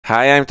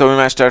Hi, I'm Tommy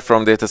Master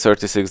from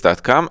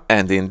data36.com,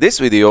 and in this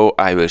video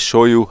I will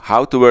show you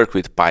how to work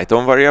with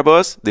Python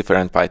variables,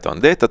 different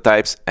Python data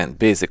types, and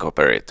basic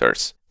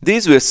operators.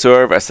 These will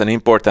serve as an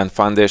important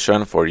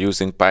foundation for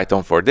using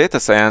Python for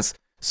data science,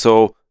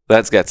 so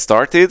let's get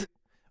started.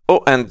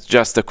 Oh, and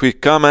just a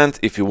quick comment,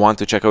 if you want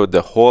to check out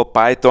the whole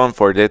Python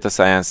for data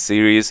science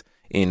series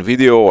in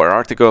video or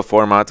article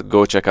format,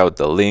 go check out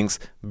the links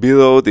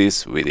below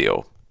this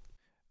video.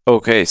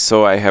 Okay,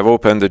 so I have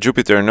opened the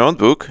Jupyter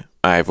Notebook.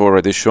 I've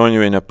already shown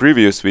you in a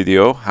previous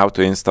video how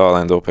to install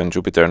and open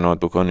Jupyter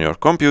Notebook on your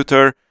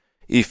computer.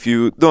 If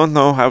you don't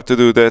know how to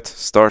do that,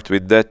 start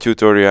with that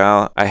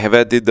tutorial. I have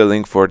added the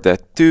link for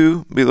that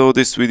too below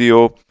this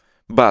video,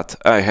 but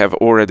I have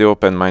already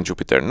opened my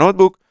Jupyter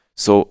Notebook,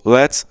 so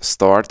let's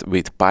start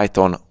with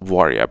Python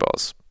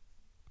variables.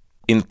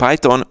 In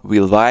Python, we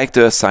like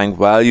to assign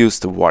values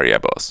to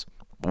variables.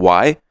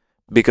 Why?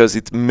 Because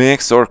it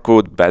makes our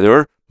code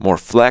better, more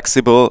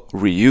flexible,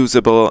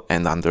 reusable,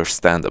 and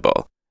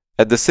understandable.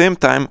 At the same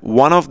time,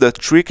 one of the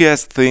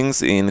trickiest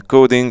things in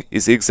coding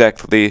is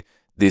exactly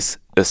this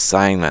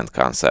assignment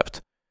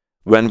concept.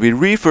 When we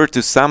refer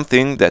to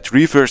something that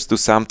refers to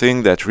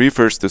something that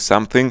refers to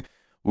something,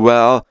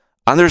 well,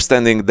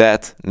 understanding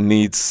that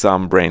needs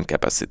some brain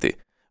capacity.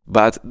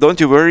 But don't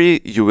you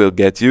worry, you will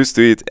get used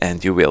to it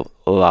and you will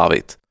love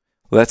it.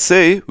 Let's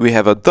say we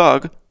have a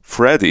dog,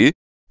 Freddy,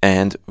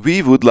 and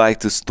we would like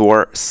to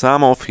store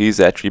some of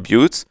his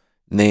attributes,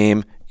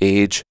 name,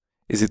 age,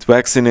 is it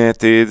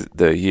vaccinated,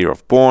 the year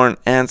of born,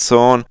 and so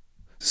on.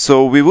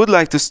 So we would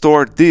like to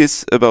store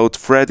this about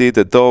Freddy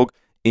the dog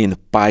in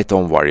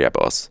Python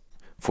variables.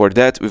 For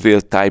that, we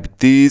will type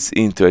these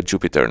into a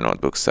Jupyter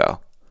Notebook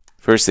cell.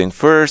 First thing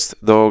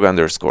first, dog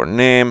underscore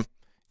name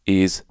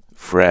is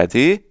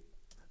Freddy,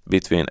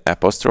 between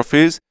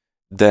apostrophes,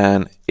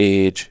 then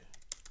age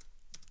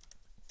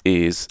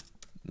is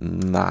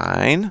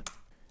 9,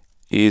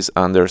 is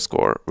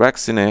underscore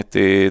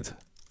vaccinated,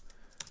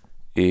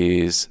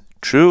 is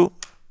true,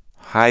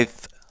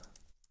 height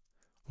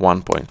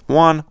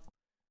 1.1,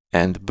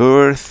 and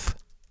birth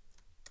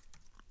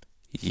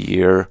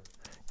year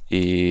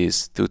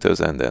is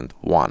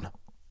 2001.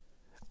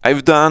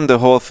 I've done the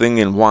whole thing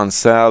in one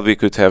cell. We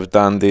could have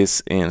done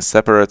this in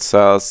separate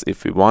cells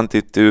if we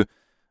wanted to,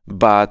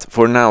 but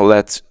for now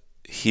let's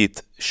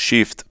hit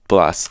Shift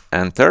plus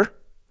Enter.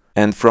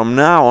 And from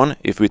now on,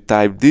 if we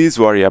type these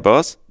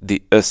variables,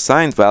 the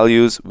assigned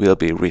values will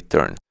be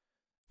returned.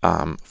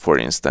 For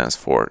instance,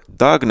 for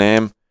dog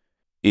name,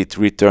 it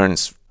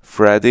returns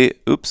Freddy.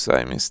 Oops,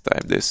 I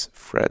mistyped this.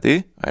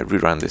 Freddy. I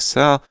rerun this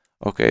cell.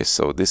 Okay,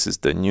 so this is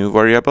the new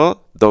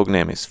variable. Dog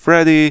name is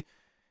Freddy.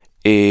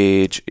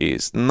 Age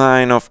is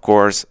 9, of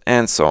course,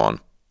 and so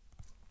on.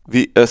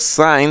 We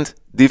assigned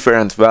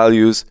different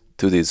values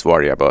to these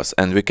variables,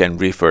 and we can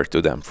refer to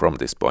them from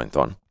this point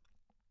on.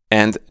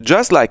 And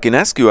just like in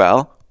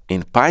SQL,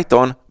 in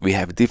Python, we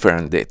have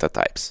different data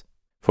types.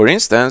 For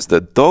instance, the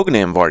dog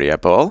name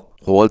variable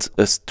holds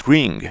a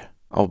string.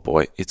 Oh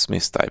boy, it's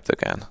mistyped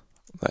again.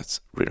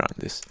 Let's rerun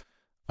this.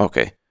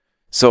 Okay,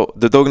 so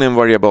the dog name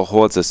variable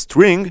holds a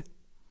string,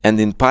 and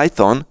in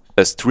Python,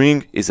 a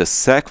string is a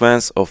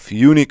sequence of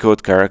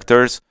Unicode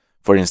characters,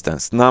 for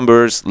instance,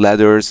 numbers,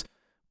 letters,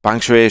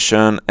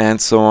 punctuation, and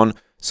so on.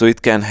 So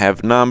it can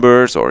have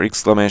numbers or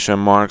exclamation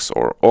marks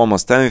or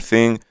almost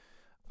anything.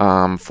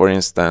 For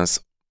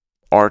instance,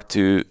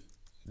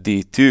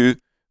 R2D2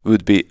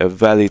 would be a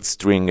valid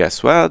string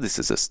as well. This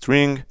is a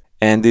string.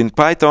 And in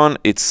Python,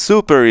 it's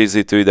super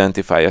easy to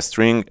identify a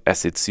string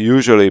as it's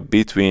usually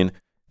between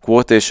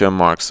quotation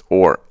marks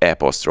or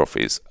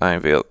apostrophes. I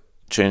will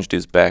change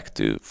this back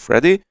to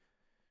Freddy.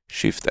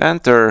 Shift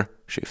Enter,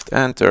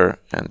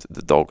 and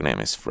the dog name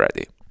is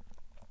Freddy.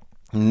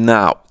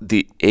 Now,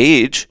 the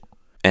age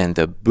and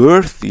the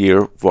birth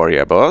year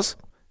variables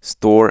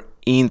store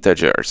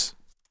integers.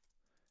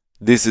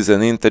 This is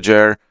an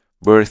integer,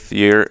 birth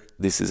year,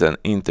 this is an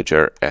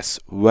integer as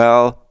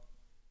well.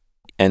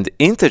 And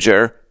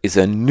integer is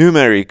a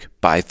numeric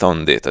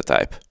Python data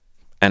type.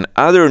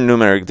 Another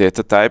numeric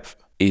data type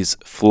is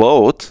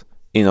float.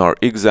 In our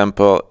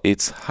example,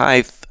 it's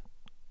height,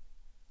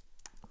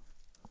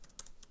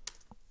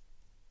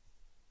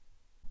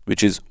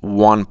 which is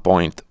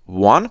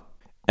 1.1,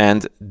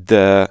 and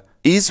the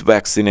is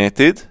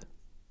vaccinated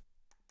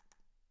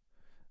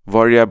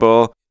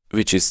variable,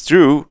 which is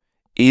true,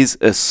 is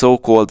a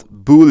so-called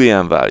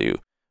Boolean value.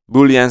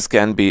 Booleans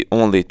can be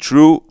only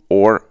true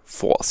or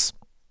false.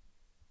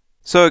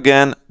 So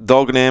again,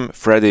 dog name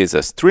Freddy is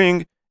a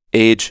string,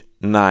 age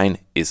 9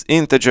 is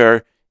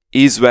integer,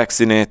 is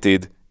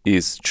vaccinated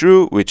is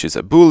true, which is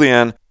a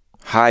Boolean,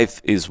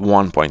 height is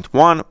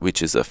 1.1,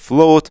 which is a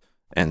float,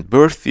 and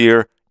birth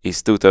year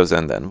is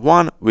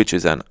 2001, which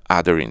is an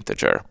other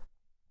integer.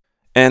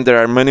 And there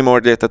are many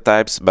more data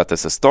types, but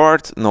as a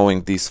start,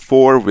 knowing these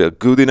 4 will be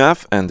good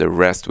enough and the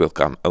rest will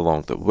come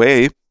along the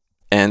way.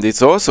 And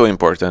it's also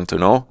important to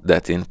know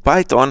that in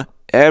Python,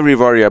 every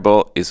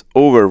variable is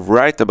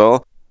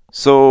overwritable.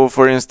 So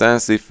for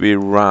instance, if we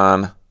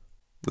run,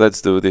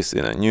 let's do this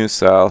in a new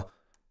cell,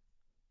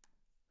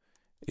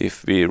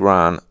 if we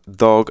run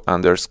dog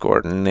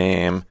underscore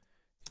name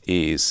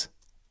is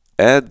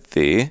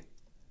Eddie,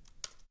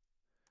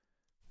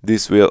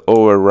 this will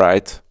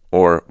overwrite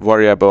our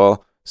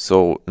variable.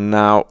 So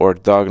now our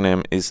dog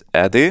name is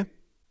Eddie.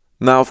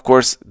 Now, of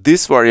course,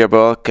 this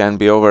variable can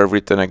be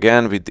overwritten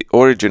again with the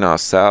original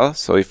cell.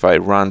 So if I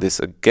run this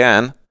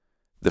again,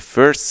 the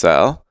first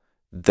cell,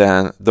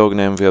 then dog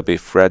name will be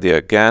Freddy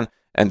again.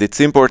 And it's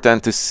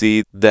important to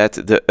see that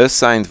the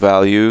assigned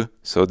value,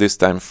 so this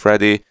time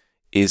Freddy,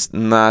 is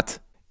not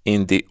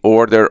in the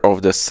order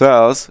of the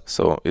cells.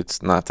 So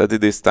it's not Eddie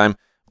this time,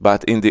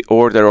 but in the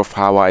order of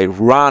how I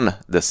run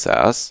the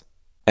cells.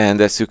 And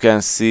as you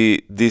can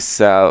see, this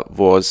cell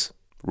was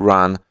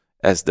run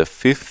as the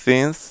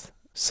 15th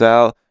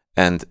cell,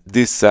 and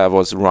this cell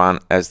was run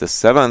as the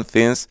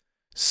 17th.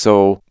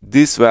 So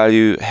this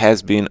value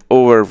has been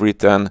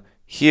overwritten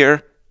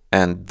here,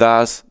 and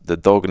thus the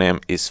dog name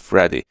is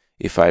Freddy.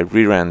 If I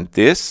rerun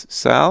this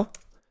cell,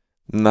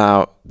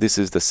 now this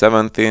is the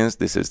 17th,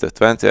 this is the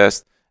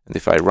 20th, and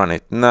if I run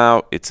it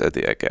now, it's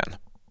Eddie again.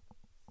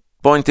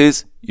 Point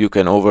is, you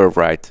can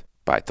overwrite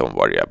Python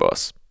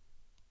variables.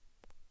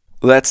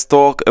 Let's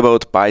talk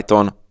about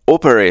Python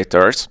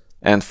operators,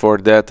 and for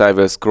that I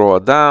will scroll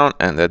down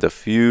and add a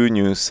few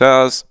new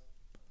cells.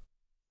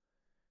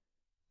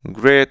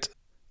 Great,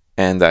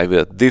 and I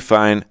will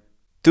define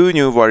two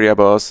new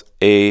variables,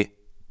 a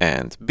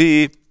and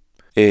b.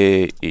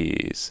 A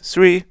is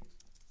 3,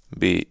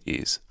 b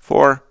is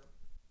 4.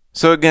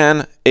 So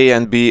again, a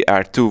and b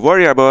are two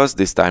variables,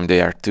 this time they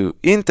are two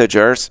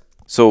integers.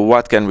 So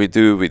what can we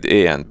do with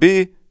a and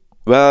b?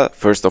 Well,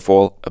 first of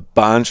all, a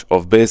bunch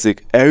of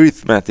basic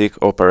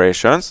arithmetic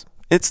operations.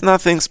 It's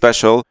nothing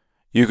special.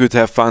 You could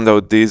have found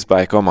out this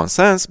by common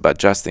sense, but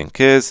just in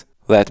case,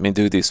 let me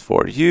do this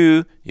for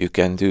you. You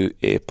can do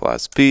a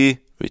plus b,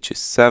 which is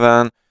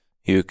 7.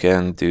 You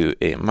can do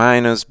a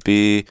minus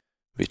b,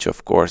 which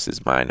of course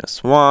is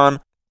minus 1.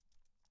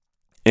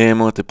 A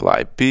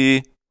multiply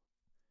b,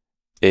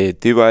 a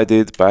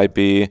divided by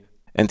b.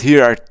 And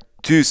here are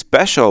two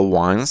special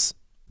ones.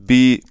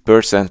 B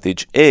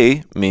percentage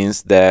a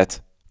means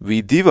that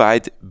we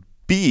divide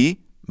b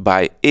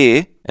by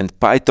a, and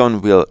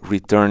Python will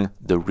return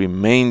the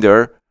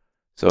remainder.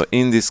 So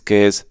in this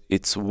case,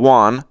 it's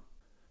 1,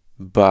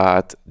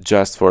 but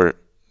just for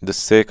the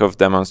sake of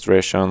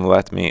demonstration,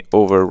 let me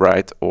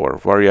overwrite our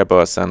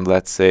variables, and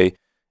let's say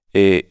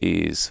a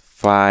is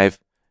 5,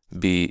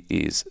 b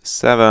is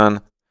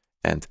 7,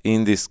 and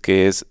in this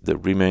case, the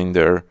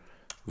remainder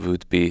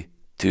would be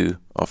 2,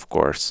 of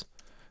course.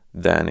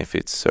 Then if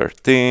it's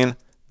 13,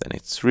 then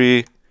it's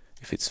 3.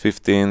 If it's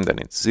 15, then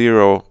it's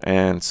 0,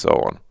 and so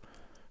on.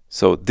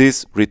 So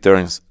this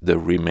returns the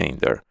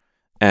remainder.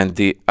 And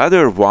the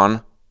other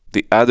one,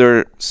 the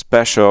other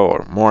special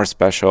or more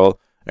special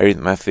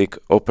arithmetic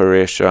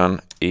operation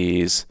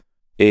is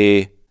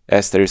a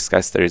asterisk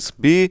asterisk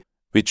b,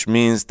 which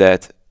means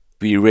that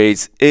we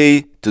raise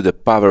a to the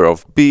power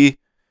of b.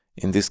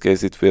 In this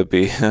case, it will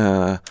be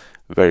a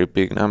very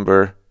big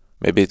number.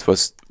 Maybe it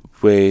was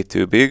way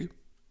too big.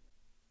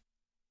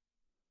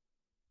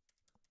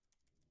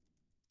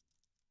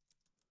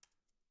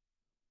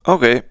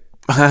 Okay,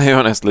 I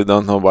honestly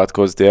don't know what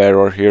caused the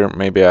error here.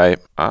 Maybe I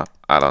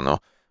don't know.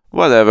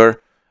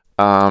 Whatever.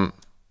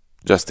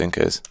 Just in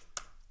case.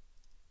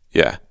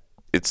 Yeah,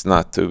 it's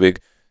not too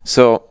big.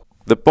 So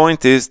the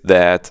point is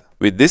that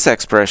with this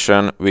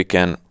expression, we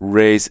can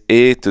raise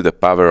a to the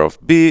power of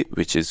b,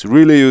 which is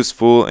really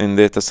useful in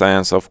data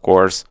science, of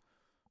course.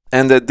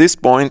 And at this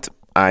point,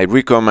 I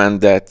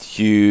recommend that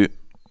you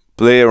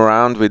play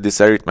around with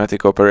these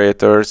arithmetic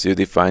operators. You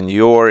define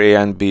your a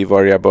and b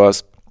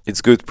variables.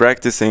 It's good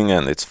practicing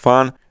and it's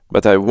fun,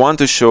 but I want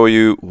to show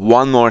you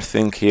one more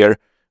thing here,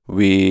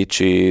 which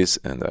is,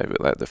 and I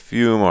will add a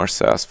few more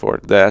cells for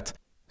that.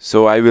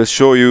 So I will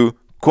show you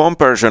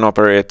comparison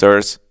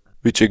operators,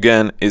 which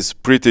again is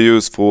pretty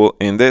useful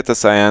in data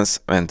science,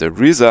 and the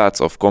results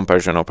of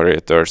comparison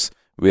operators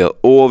will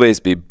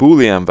always be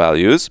Boolean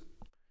values.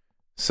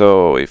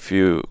 So if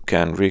you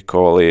can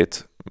recall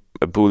it,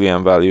 a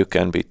Boolean value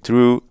can be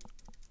true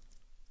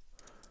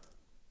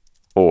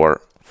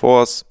or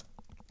false.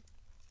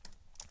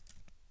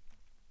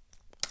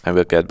 I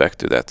will get back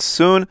to that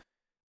soon,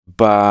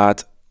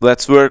 but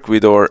let's work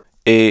with our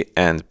a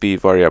and b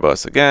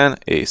variables again.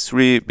 A is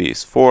 3, b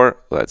is 4.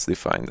 Let's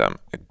define them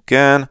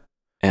again.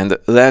 And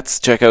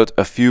let's check out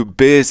a few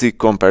basic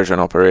comparison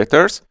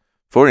operators.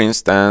 For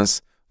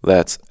instance,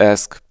 let's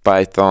ask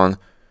Python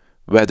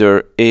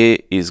whether a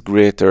is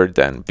greater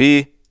than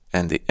b,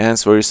 and the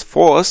answer is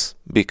false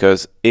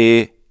because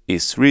a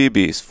is 3,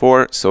 b is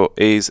 4, so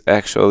a is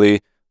actually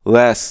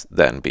less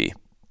than b.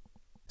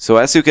 So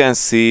as you can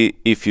see,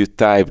 if you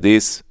type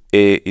this,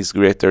 a is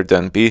greater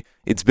than b,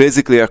 it's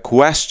basically a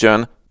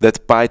question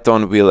that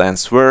Python will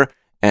answer,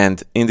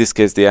 and in this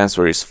case the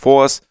answer is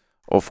false.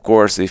 Of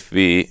course, if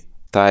we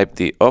type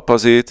the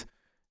opposite,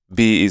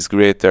 b is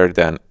greater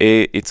than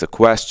a, it's a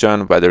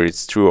question whether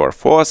it's true or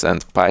false,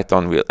 and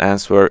Python will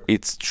answer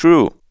it's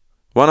true.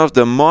 One of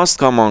the most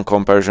common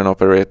comparison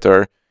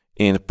operator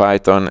in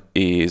Python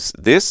is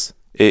this,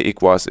 a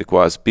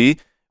equals b,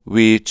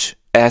 which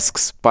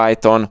asks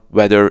Python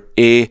whether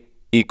a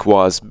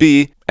equals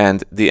b,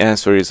 and the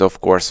answer is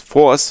of course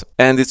false.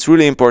 And it's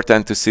really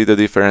important to see the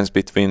difference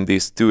between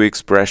these two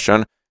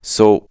expressions.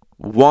 So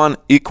one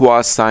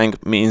equals sign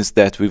means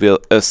that we will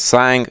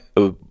assign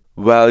a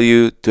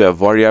value to a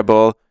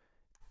variable.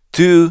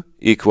 Two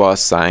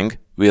equals sign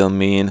will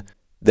mean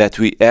that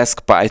we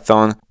ask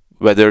Python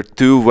whether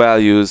two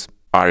values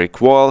are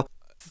equal.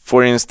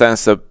 For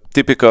instance, a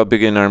typical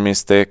beginner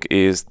mistake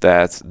is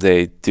that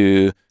they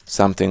do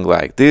something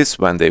like this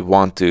when they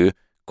want to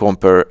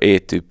compare a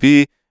to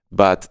b,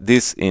 but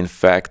this in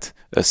fact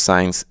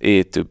assigns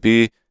a to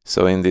b.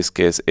 So in this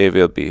case, a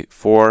will be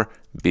 4,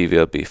 b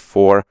will be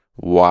 4,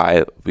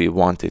 while we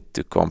wanted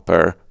to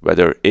compare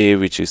whether a,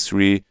 which is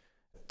 3,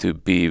 to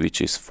b, which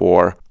is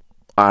 4,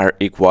 are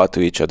equal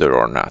to each other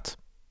or not.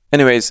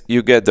 Anyways,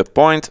 you get the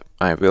point.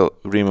 I will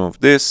remove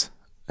this,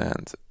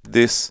 and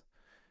these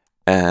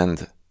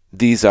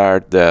are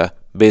the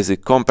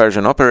basic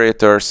comparison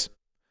operators.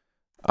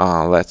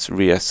 Let's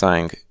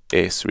reassign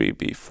a3,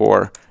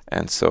 b4,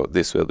 and so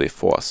this will be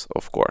false,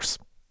 of course.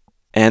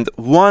 And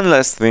one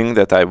last thing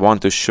that I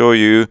want to show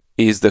you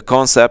is the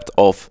concept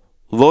of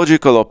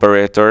logical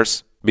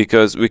operators,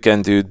 because we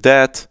can do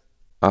that,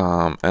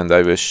 and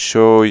I will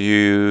show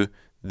you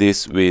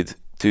this with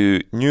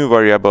two new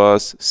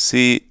variables,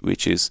 c,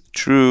 which is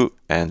true,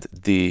 and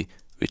d,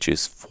 which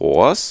is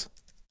false.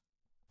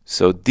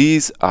 So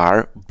these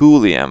are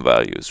Boolean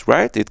values,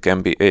 right? It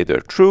can be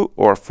either true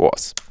or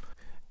false.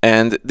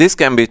 And this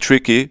can be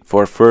tricky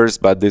for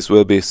first, but this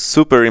will be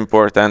super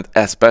important,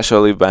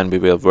 especially when we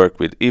will work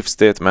with if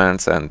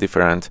statements and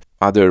different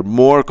other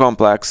more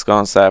complex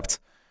concepts.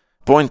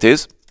 Point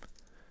is,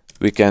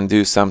 we can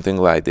do something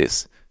like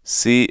this,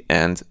 C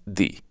and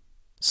D.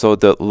 So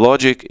the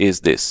logic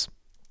is this.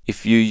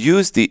 If you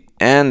use the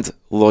AND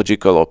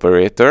logical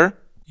operator,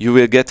 you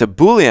will get a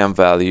Boolean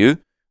value,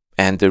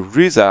 and the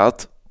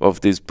result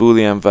of this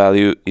Boolean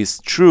value is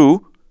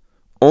true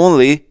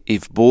only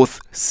if both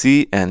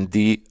C and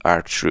D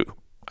are true.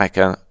 I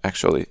can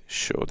actually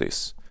show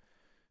this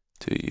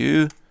to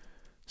you.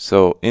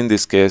 So in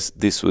this case,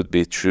 this would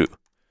be true.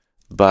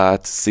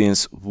 But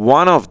since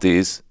one of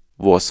these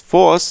was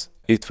false,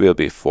 it will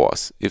be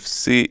false. If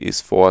C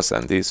is false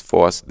and D is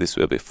false, this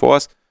will be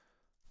false.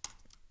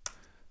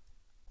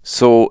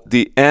 So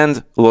the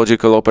AND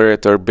logical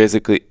operator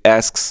basically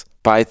asks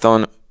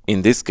Python,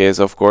 in this case,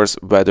 of course,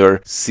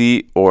 whether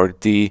C or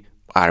D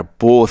are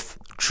both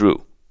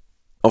true.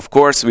 Of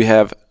course, we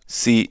have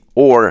C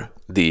or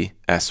D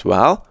as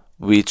well,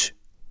 which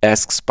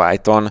asks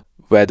Python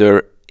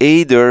whether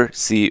either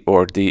C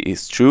or D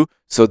is true.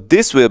 So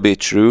this will be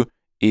true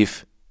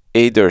if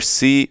either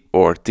C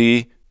or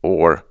D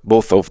or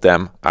both of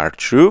them are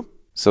true.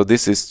 So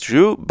this is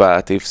true,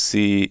 but if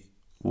C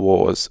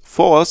was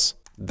false,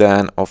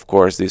 then of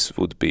course this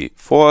would be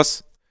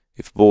false.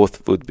 If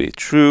both would be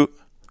true,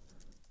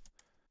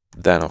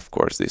 then of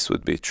course this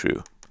would be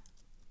true.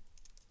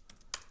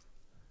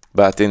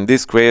 But in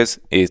this case,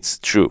 it's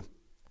true.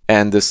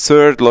 And the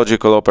third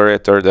logical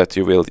operator that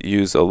you will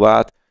use a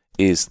lot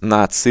is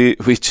not C,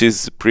 which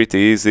is pretty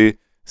easy.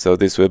 So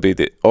this will be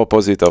the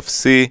opposite of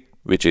C,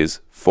 which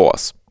is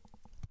false.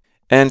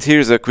 And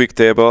here's a quick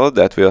table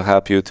that will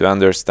help you to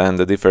understand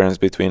the difference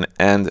between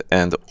AND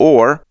and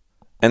OR.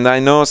 And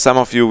I know some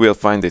of you will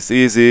find this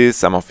easy,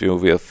 some of you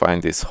will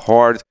find this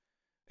hard,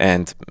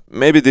 and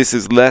maybe this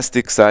is less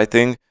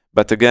exciting.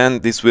 But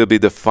again, this will be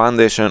the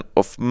foundation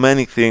of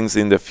many things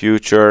in the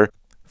future: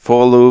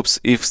 for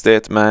loops, if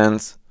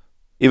statements,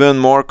 even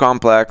more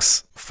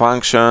complex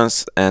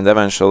functions, and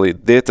eventually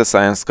data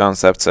science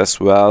concepts as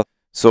well.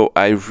 So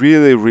I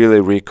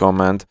really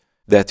recommend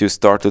that you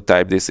start to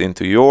type this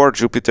into your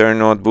Jupyter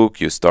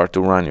notebook, you start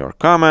to run your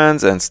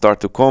commands and start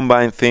to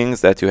combine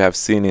things that you have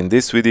seen in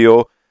this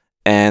video.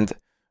 And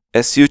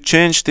as you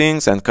change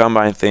things and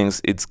combine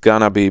things, it's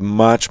gonna be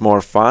much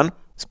more fun.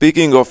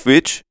 Speaking of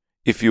which,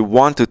 if you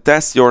want to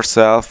test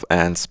yourself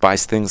and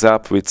spice things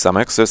up with some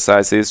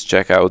exercises,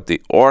 check out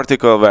the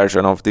article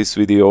version of this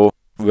video,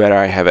 where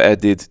I have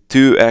added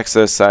 2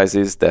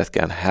 exercises that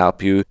can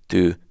help you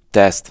to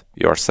test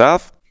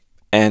yourself.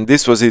 And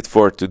this was it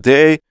for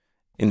today.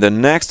 In the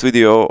next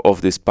video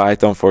of this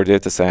Python for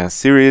Data Science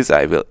series,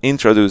 I will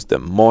introduce the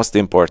most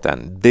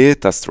important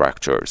data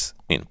structures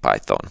in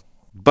Python.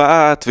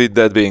 But with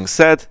that being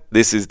said,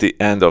 this is the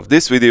end of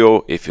this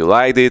video. If you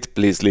liked it,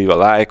 please leave a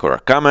like or a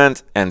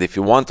comment. And if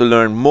you want to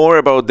learn more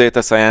about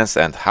data science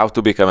and how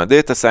to become a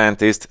data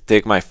scientist,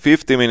 take my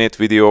 50-minute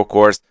video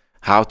course,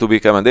 How to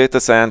Become a Data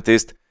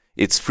Scientist.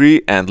 It's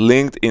free and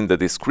linked in the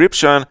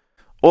description.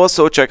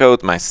 Also check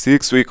out my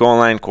 6-week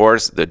online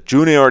course, the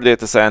Junior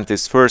Data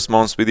Scientist First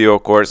Month video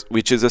course,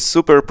 which is a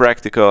super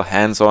practical,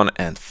 hands-on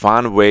and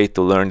fun way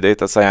to learn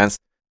data science.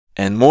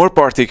 And more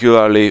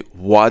particularly,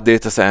 what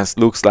data science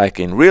looks like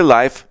in real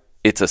life.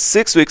 It's a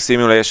 6-week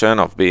simulation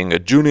of being a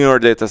junior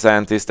data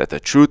scientist at a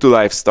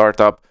true-to-life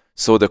startup.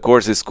 So the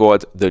course is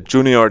called the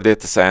Junior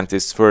Data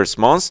Scientist First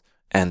Month,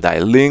 and I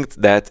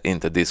linked that in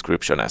the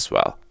description as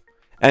well.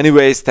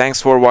 Anyways,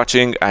 thanks for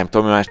watching. I'm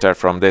Tomi Mester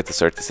from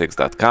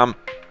data36.com.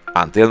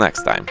 Until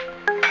next time.